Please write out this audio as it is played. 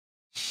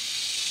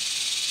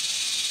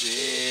I'm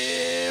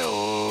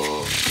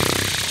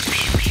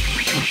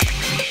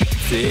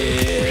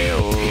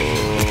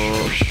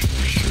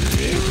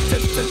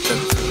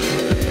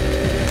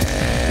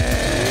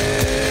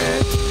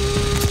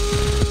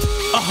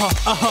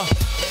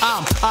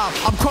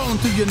crawling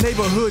through your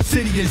neighborhood,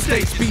 city and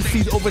state.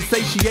 Species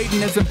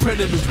oversatiating as in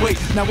predators wait.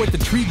 Now at the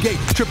tree gate,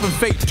 tripping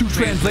fate to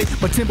translate.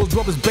 My timbals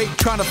rubber's bait,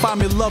 trying to find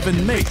me love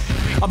and mate.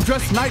 I'm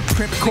dressed night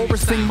print,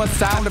 chorusing my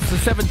sound after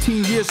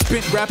 17 years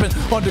spent rapping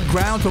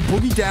underground. To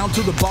boogie down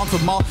to the bonds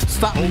of moth.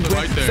 Stop me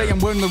when say I'm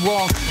wearing the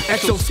wrong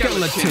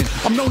exo-skele-ton.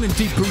 I'm known in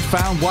deep root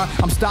found. Why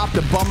I'm stopped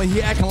a bummer.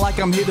 He acting like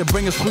I'm here to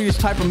bring a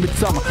Swedish-type of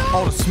midsomar.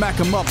 All to smack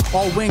him up,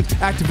 all wings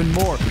active and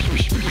more.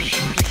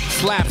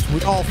 Slaps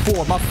with all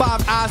four. My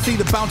 5 eyes see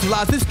the bounty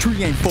lies. This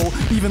tree ain't full.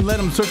 Even let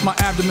them search my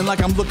abdomen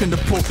like I'm looking to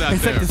pull.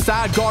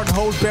 Insecticide, garden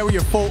hose,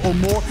 barrier full or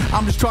more.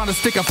 I'm just trying to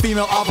stick a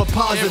female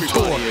ovi-positor.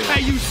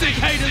 Hey, you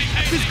cic-adas,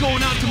 this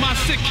going out to my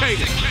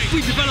cic-adas.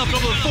 We developed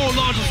over 4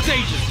 larger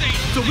stages.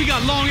 So we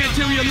got long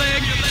anterior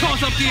leg,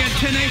 toss up the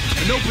antennae,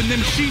 and open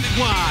them sheets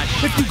wide.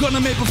 If you gonna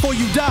make before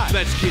you die,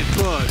 let's get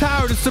buzzed.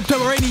 Tired of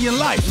subterranean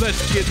life,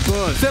 let's get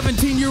buzzed.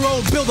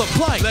 17-year-old build a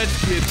plane, let's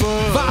get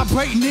buzzed.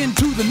 Vibrating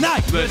into the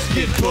night, let's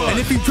get buzzed. And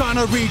if you trying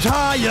to reach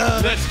higher,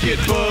 let's get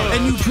buzzed.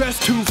 And you dress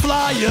too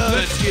flyer,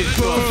 let's get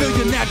buzzed. Fulfill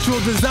your natural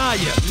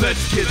desire,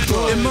 let's get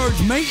buzzed. Emerge,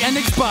 mate, and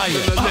expire.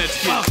 Let's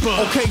get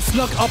buzzed. Okay,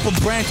 snuck up a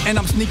branch and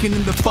I'm sneaking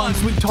in the fun.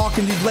 Sweet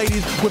talking these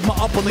ladies with my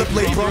upper lip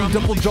laid brum,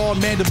 double jaw,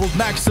 mandibles,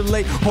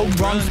 maxillate, home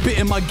run,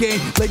 spitting my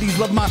game. Ladies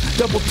love my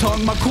double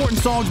tongue. My courting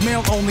songs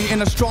male only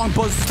in a strong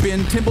buzz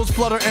spin. Timbals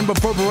flutter and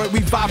reverberate,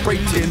 we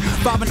vibrate in.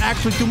 Vibing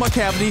actually through my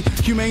cavity,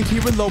 humane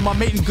here and low. My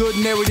mating good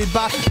narrated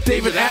by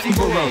David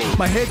Attenborough.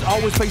 My head's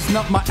always facing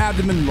up, my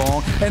abdomen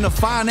long, and a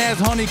fine ass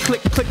honey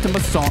click to my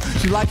song.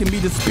 She liking me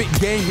to spit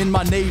game in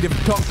my native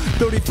tongue.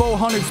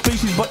 3,400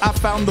 species, but I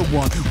found the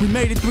one. We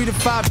made it 3 to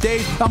 5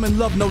 days. I'm in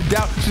love, no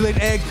doubt. She laid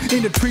eggs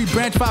in the tree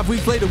branch. 5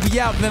 weeks later, we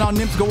out. Then our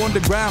nymphs go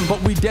underground,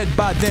 but we dead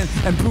by then.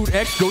 And Brood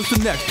X goes to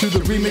next to the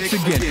remix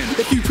again.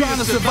 If you trying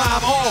to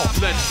survive all,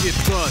 let's get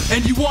buzzed.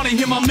 And you want to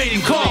hear my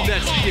mating call,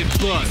 let's get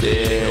buzzed.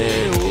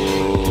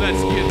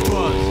 Let's get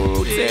buzzed.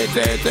 Let's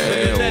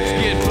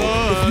get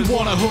buzzed. If you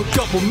wanna hook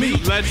up with me,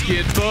 let's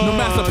get buzzed. No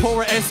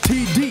Massapora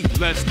STD,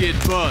 let's get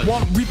buzzed.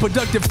 Want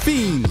reproductive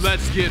fiends,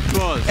 let's get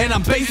buzzed. And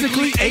I'm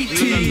basically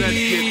 18. Let's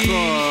get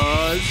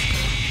buzzed.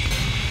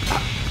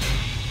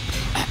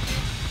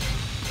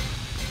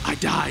 I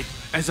died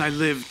as I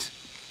lived.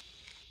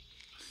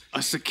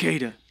 A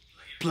cicada,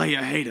 play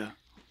a hater.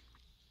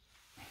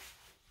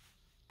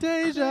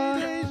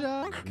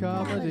 Deja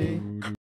comedy.